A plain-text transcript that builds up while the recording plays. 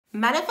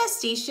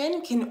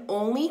Manifestation can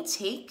only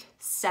take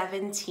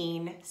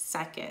 17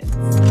 seconds.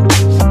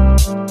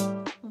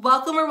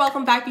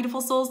 Welcome back,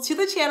 beautiful souls, to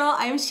the channel.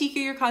 I am Chica,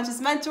 your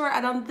conscious mentor,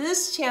 and on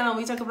this channel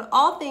we talk about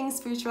all things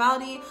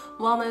spirituality,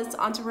 wellness,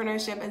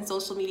 entrepreneurship, and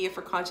social media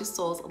for conscious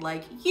souls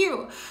like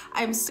you.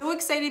 I'm so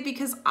excited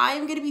because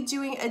I'm going to be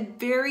doing a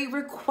very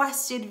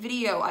requested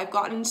video. I've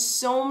gotten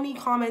so many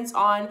comments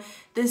on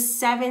the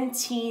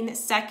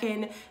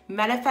 17-second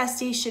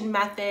manifestation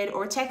method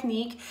or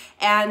technique,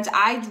 and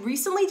I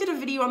recently did a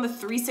video on the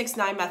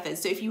 369 method.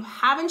 So if you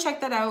haven't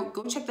checked that out,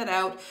 go check that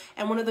out.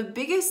 And one of the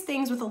biggest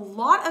things with a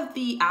lot of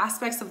the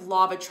aspects of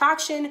law of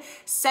attraction,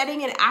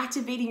 setting and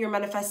activating your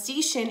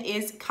manifestation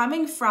is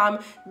coming from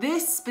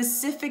this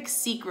specific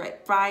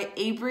secret by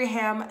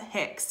Abraham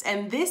Hicks.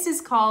 And this is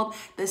called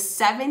the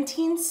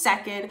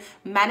 17-second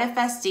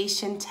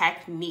manifestation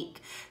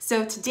technique.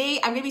 So today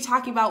I'm going to be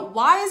talking about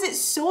why is it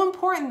so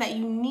important that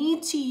you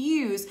need to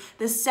use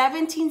the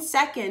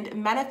 17-second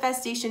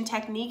manifestation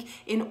technique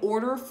in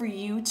order for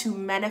you to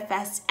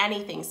manifest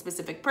anything,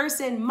 specific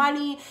person,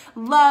 money,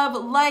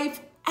 love,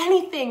 life,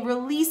 anything,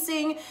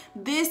 releasing.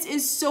 This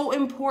is so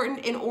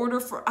important in order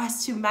for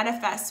us to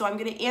manifest. So I'm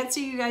going to answer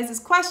you guys this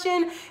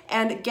question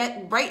and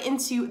get right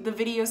into the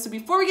video. So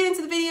before we get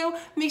into the video,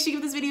 make sure you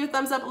give this video a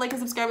thumbs up, like, and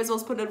subscribe, as well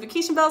as put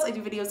notification bells. I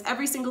do videos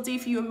every single day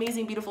for you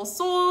amazing, beautiful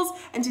souls.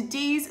 And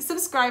today's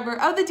subscriber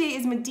of the day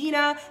is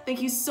Medina.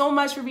 Thank you so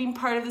much for being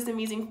part of this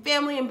amazing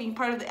family and being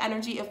part of the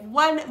energy of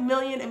 1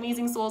 million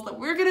amazing souls that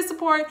we're going to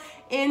support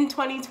in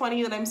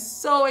 2020 that I'm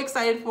so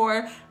excited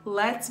for.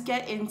 Let's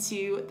get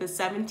into the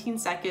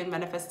 17-second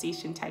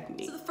manifestation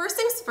technique. So the first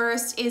things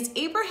first is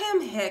Abraham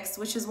Hicks,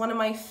 which is one of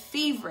my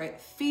favorite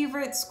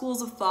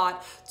schools of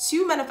thought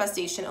to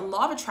manifestation and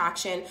law of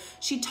attraction.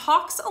 She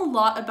talks a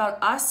lot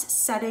about us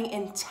setting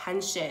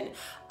intention,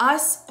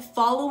 us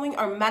following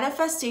our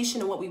manifestation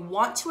and what we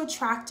want to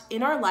attract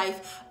in our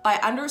life by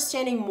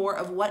understanding more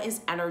of what is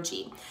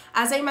energy.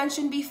 As I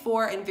mentioned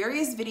before in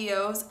various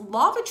videos,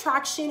 law of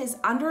attraction is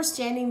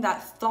understanding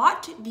that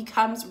thought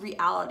becomes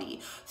reality.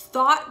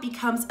 Thought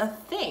becomes a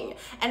thing,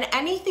 and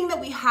anything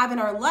that we have in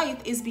our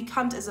life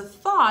becomes as a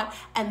thought,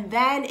 and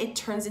then it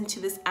turns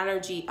into this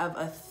energy of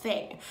a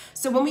thing.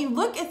 So when we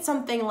look at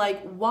something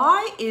like,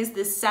 why is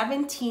the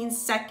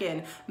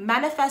 17-second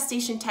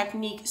manifestation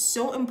technique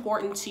so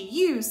important to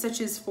use,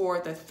 such as for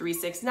the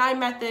 369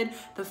 method,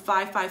 the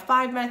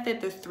 555 method,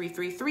 the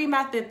 333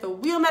 method, the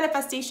wheel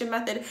manifestation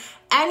method,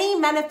 any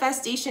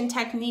manifestation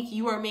technique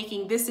you are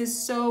making, this is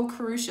so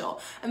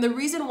crucial. And the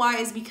reason why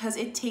is because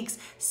it takes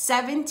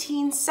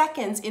 17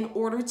 seconds in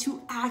order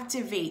to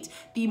activate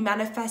the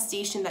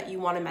manifestation that you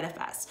want to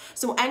manifest.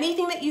 So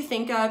anything that you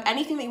think of,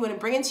 anything that you want to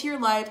bring into your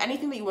life,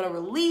 anything that you want to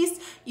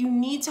release, you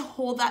need to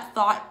hold that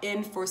thought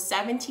in for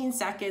 17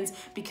 seconds,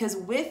 because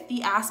with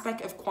the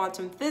aspect of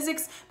quantum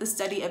physics, the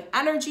study of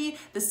energy,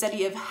 the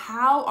study of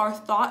how our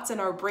thoughts and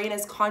our brain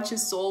as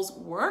conscious souls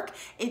work,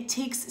 it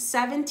takes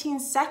 17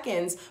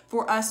 seconds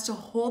for us to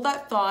hold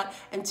that thought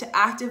and to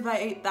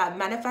activate that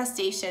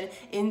manifestation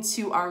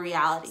into our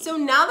reality. So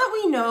now that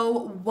we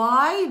know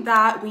why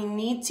that we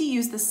need to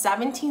use the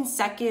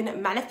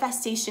 17-second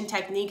manifestation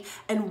technique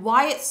and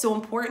why it's so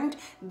important,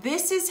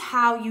 this is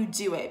how you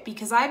do it,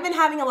 because I've been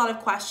having a lot of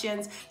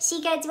questions.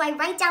 Shika, do I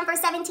write down for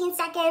 17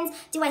 seconds?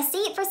 Do I say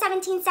it for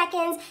 17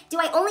 seconds? Do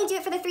I only do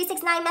it for the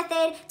 369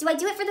 method? Do I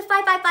do it for the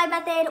 555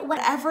 method?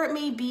 Whatever it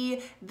may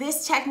be,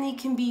 this technique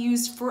can be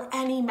used for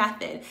any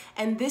method.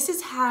 And this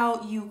is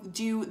how you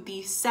do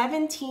the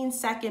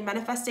 17-second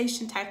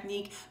manifestation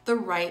technique the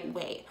right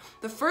way.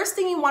 The first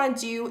thing you want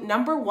to do,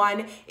 number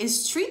one,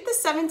 is treat the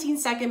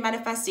 17-second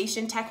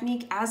manifestation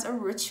technique as a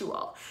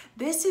ritual.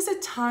 This is a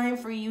time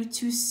for you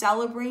to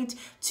celebrate,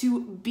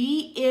 to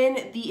be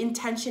in the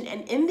intention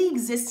and in the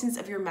existence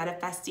of your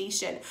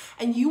manifestation.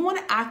 And you want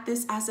to act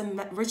this as a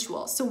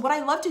ritual. So what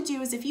I love to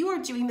do is, if you are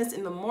doing this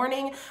in the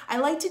morning, I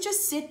like to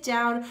just sit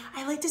down.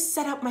 I like to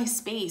set up my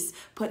space,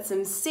 put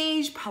some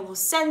sage, Palo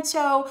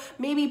Santo,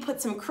 maybe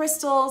put some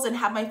crystals, and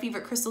have my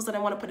favorite crystals that I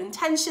want to put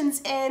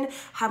intentions in,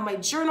 have my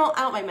journal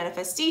out, my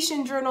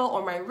manifestation journal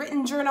or my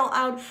written journal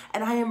out,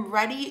 and I am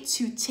ready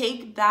to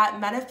take that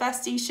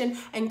manifestation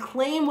and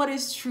claim what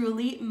is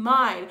truly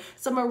mine.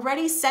 So I'm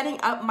already setting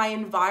up my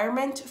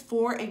environment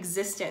for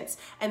existence,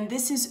 and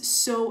this is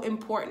so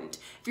important.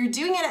 If you're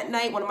doing it at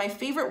night, one of my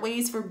favorite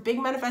ways for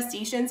big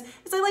manifestations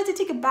is I like to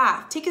take a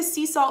bath. Take a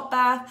sea salt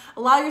bath,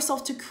 allow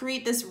yourself to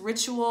create this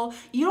ritual.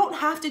 You don't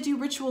have to do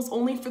rituals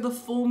only for the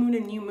full moon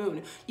and new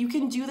moon. You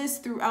can do this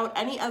throughout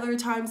any other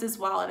times as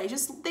well. And I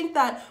just think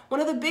that one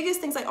of the biggest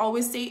things I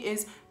always say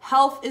is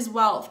health is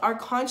wealth. Our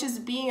conscious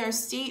being, our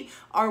state,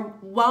 our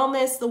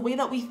wellness, the way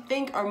that we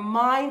think, our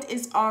mind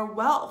is our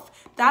wealth.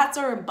 That's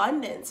our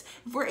abundance.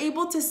 If we're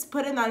able to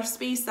put in that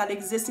space, that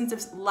existence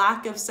of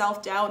lack of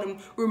self-doubt, and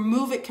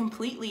remove it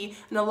completely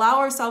and allow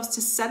ourselves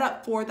to set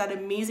up for that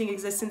amazing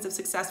existence of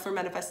success for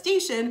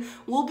manifestation,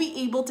 we'll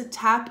be able to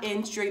tap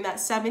in during that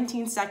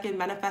 17-second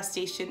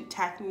manifestation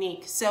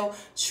technique. So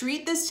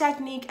treat this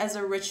technique as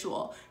a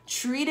ritual.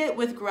 treat it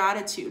with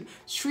gratitude,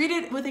 treat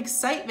it with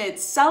excitement,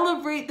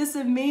 celebrate this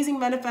amazing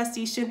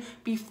manifestation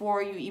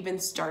before you even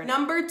start.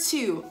 Number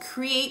 2,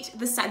 create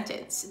the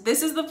sentence.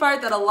 This is the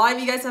part that a lot of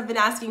you guys have been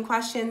asking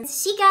questions.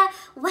 Shika,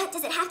 what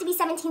does it have to be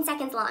 17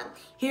 seconds long?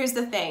 Here's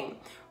the thing.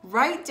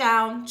 Write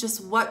down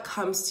just what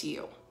comes to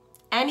you.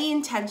 Any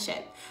intention.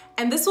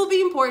 And this will be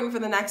important for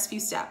the next few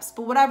steps,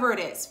 but whatever it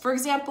is. For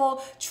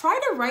example, try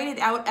to write it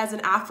out as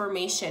an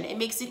affirmation. It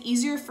makes it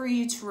easier for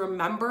you to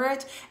remember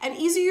it and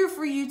easier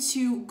for you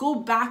to go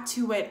back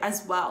to it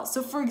as well.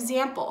 So for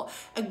example,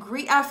 a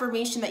great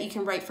affirmation that you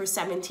can write for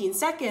 17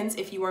 seconds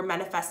if you are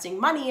manifesting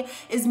money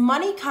is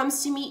money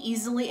comes to me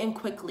easily and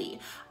quickly.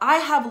 I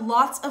have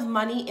lots of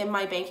money in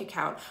my bank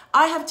account.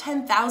 I have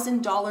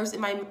 $10,000 in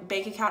my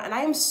bank account and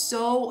I am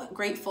so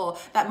grateful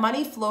that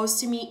money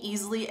flows to me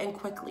easily and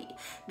quickly.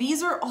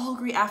 These are all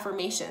great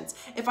affirmations.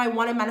 If I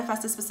want to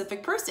manifest a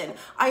specific person,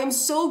 I am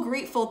so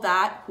grateful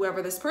that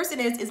whoever this person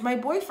is my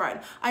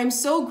boyfriend. I am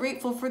so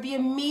grateful for the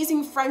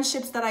amazing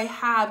friendships that I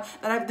have,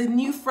 the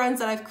new friends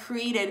that I've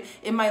created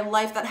in my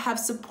life that have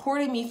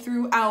supported me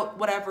throughout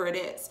whatever it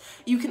is.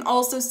 You can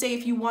also say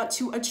if you want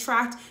to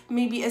attract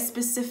maybe a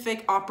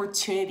specific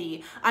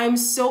opportunity. I am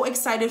so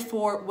excited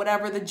for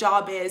whatever the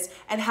job is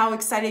and how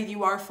excited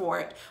you are for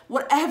it.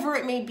 Whatever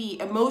it may be,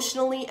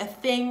 emotionally, a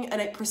thing,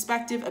 a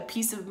perspective, a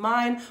peace of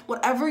mind,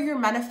 whatever you're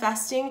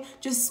manifesting,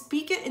 just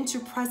speak it into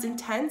present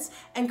tense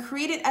and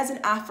create it as an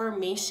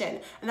affirmation.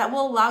 And that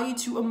will allow you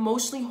to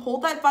emotionally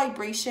hold that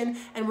vibration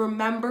and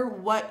remember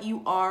what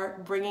you are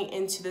bringing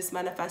into this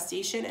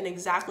manifestation and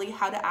exactly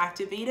how to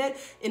activate it.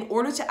 In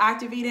order to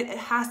activate it, it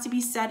has to be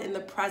said in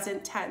the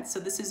present tense. So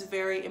this is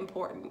very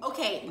important.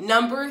 Okay,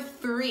 number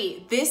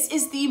 3. This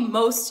is the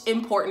most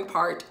important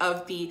part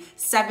of the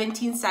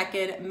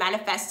 17-second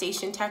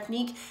manifestation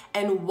technique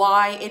and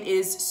why it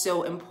is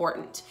so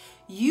important.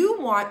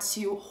 You want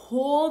to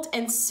hold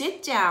and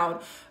sit down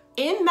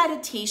in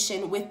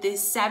meditation with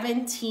this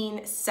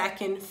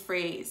 17-second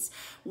phrase,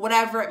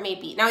 whatever it may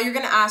be. Now you're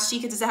gonna ask,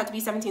 Shika, does it have to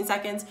be 17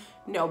 seconds?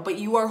 No, but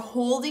you are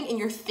holding and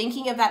you're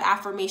thinking of that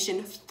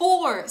affirmation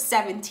for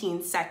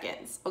 17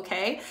 seconds,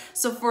 okay?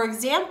 So for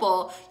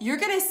example, you're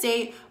gonna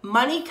say,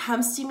 money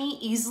comes to me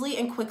easily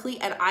and quickly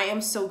and I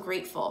am so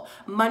grateful.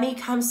 Money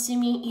comes to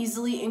me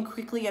easily and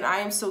quickly and I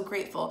am so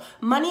grateful.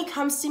 Money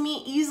comes to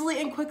me easily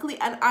and quickly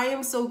and I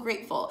am so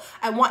grateful.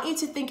 I want you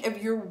to think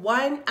of your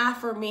one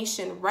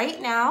affirmation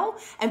right now,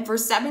 and for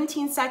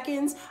 17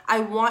 seconds, I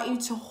want you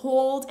to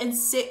hold and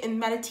sit in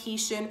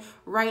meditation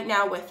right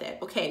now with it.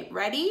 Okay,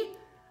 ready?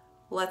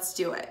 Let's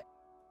do it.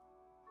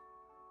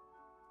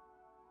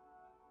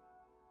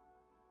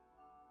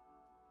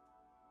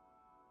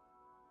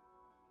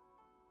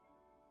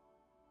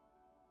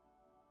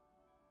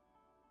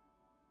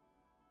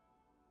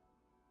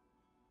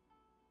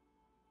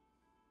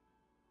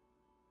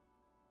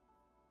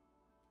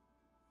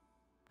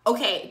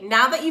 Okay,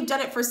 now that you've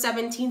done it for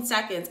 17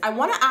 seconds, I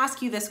want to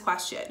ask you this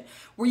question.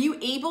 Were you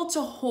able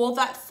to hold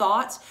that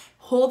thought,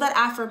 hold that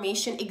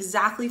affirmation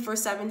exactly for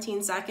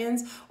 17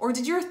 seconds? Or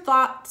did your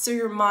thoughts or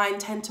your mind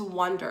tend to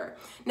wander?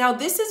 Now,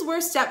 this is where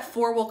step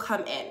 4 will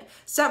come in.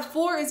 Step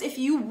 4 is if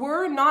you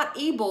were not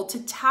able to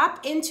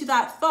tap into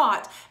that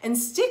thought and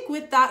stick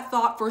with that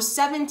thought for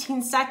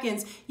 17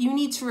 seconds, you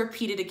need to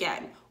repeat it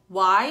again.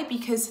 Why?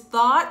 Because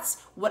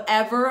thoughts,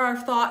 whatever our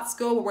thoughts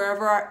go,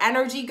 wherever our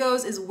energy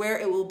goes is where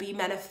it will be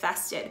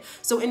manifested.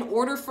 So in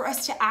order for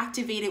us to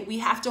activate it, we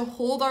have to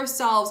hold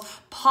ourselves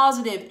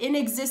positive in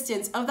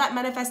existence of that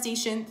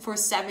manifestation for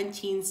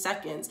 17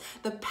 seconds.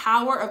 The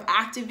power of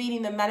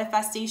activating the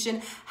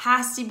manifestation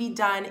has to be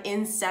done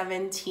in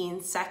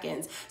 17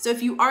 seconds. So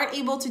if you aren't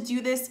able to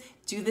do this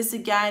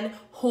again,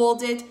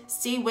 hold it,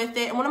 stay with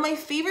it. And one of my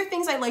favorite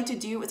things I like to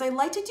do is I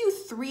like to do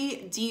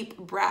 3 deep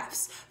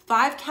breaths,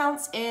 5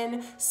 counts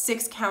in,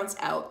 6 counts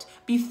out,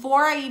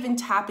 before I even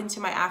tap into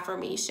my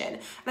affirmation.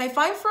 And I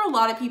find for a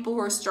lot of people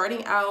who are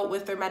starting out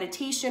with their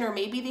meditation, or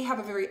maybe they have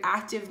a very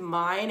active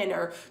mind and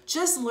are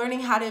just learning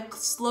how to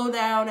slow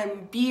down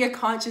and be a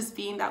conscious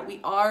being that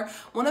we are,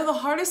 one of the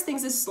hardest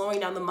things is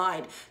slowing down the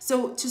mind.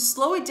 So to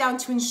slow it down,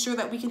 to ensure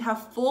that we can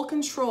have full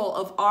control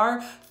of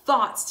our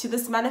thoughts to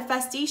this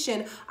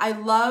manifestation, I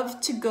love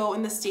to go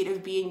in the state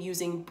of being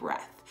using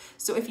breath.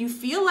 So if you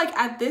feel like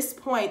at this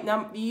point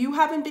now you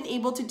haven't been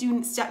able to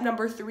do step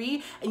number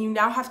 3 and you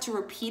now have to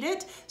repeat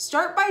it,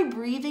 start by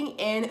breathing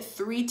in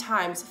 3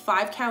 times,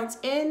 5 counts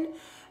in,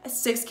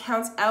 6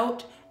 counts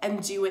out,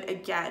 and do it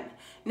again.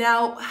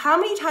 Now, how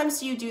many times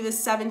do you do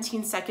this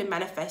 17-second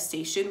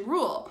manifestation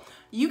rule?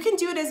 You can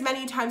do it as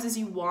many times as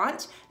you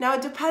want. Now,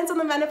 it depends on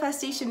the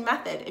manifestation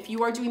method. If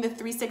you are doing the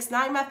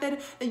 3-6-9 method,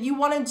 then you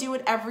want to do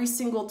it every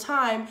single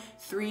time,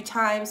 3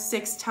 times,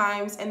 6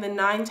 times, and then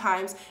 9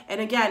 times. And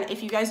again,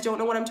 if you guys don't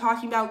know what I'm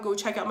talking about, go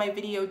check out my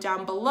video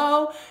down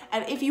below.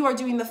 And if you are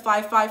doing the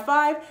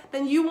 5-5-5,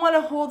 then you want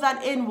to hold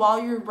that in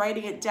while you're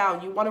writing it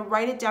down. You want to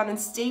write it down and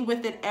stay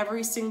with it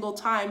every single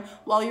time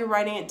while you're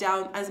writing it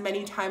down as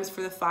many times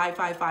for the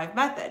 5-5-5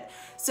 method.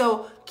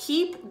 So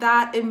keep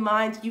that in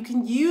mind. You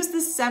can use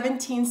the 17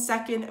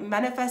 17-second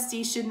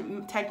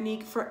manifestation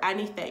technique for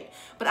anything.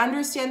 But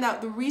understand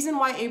that the reason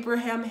why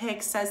Abraham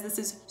Hicks says this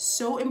is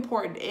so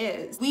important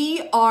is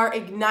we are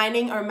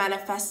igniting our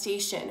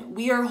manifestation.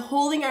 We are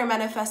holding our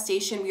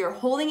manifestation. We are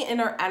holding it in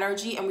our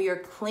energy, and we are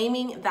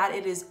claiming that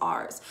it is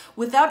ours.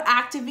 Without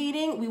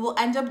activating, we will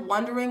end up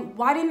wondering,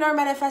 why didn't our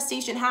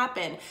manifestation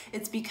happen?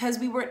 It's because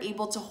we weren't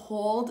able to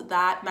hold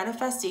that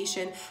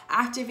manifestation,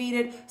 activate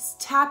it,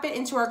 tap it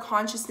into our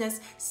consciousness,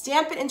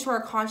 stamp it into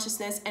our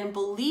consciousness, and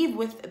believe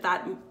with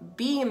that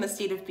being in the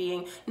state of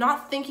being,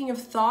 not thinking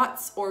of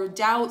thoughts or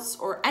doubts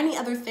or any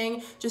other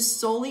thing, just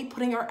solely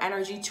putting our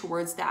energy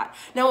towards that.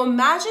 Now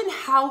imagine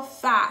how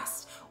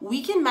fast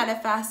we can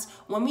manifest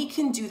when we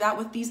can do that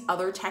with these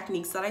other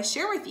techniques that I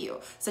share with you,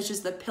 such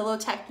as the pillow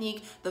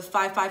technique, the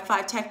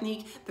 5-5-5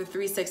 technique, the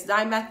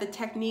 3-6-9 method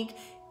technique.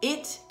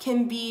 It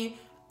can be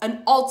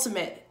an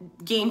ultimate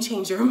game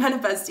changer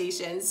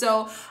manifestation.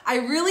 So I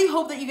really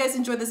hope that you guys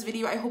enjoyed this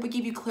video. I hope it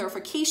gave you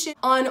clarification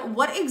on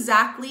what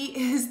exactly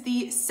is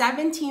the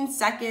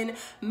 17-second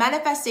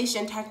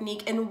manifestation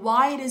technique and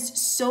why it is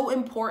so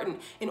important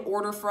in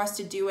order for us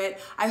to do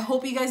it. I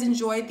hope you guys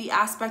enjoyed the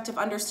aspect of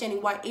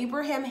understanding why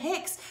Abraham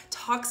Hicks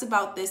talks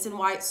about this and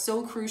why it's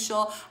so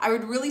crucial. I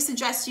would really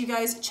suggest you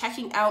guys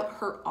checking out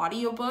her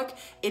audiobook.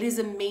 It is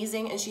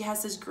amazing, and she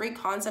has this great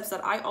concepts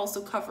that I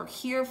also cover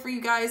here for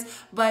you guys,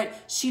 but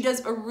she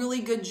does a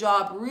really good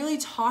job really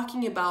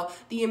talking about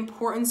the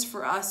importance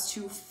for us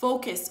to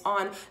focus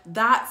on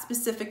that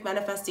specific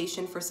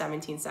manifestation for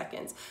 17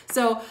 seconds.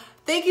 So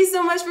thank you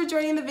so much for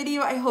joining the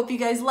video. I hope you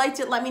guys liked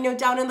it. Let me know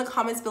down in the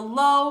comments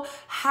below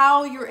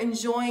how you're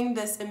enjoying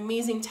this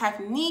amazing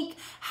technique.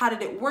 How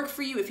did it work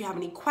for you? If you have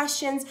any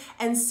questions,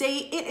 and say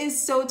it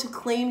is so to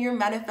claim your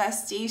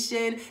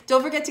manifestation.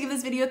 Don't forget to give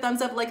this video a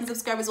thumbs up, like, and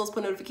subscribe, as well as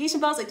put notification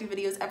bells. I do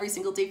videos every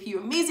single day for you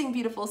amazing,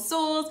 beautiful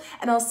souls,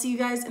 and I'll see you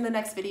guys in the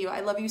next video.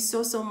 I love you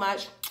so, so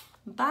much.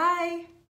 Bye.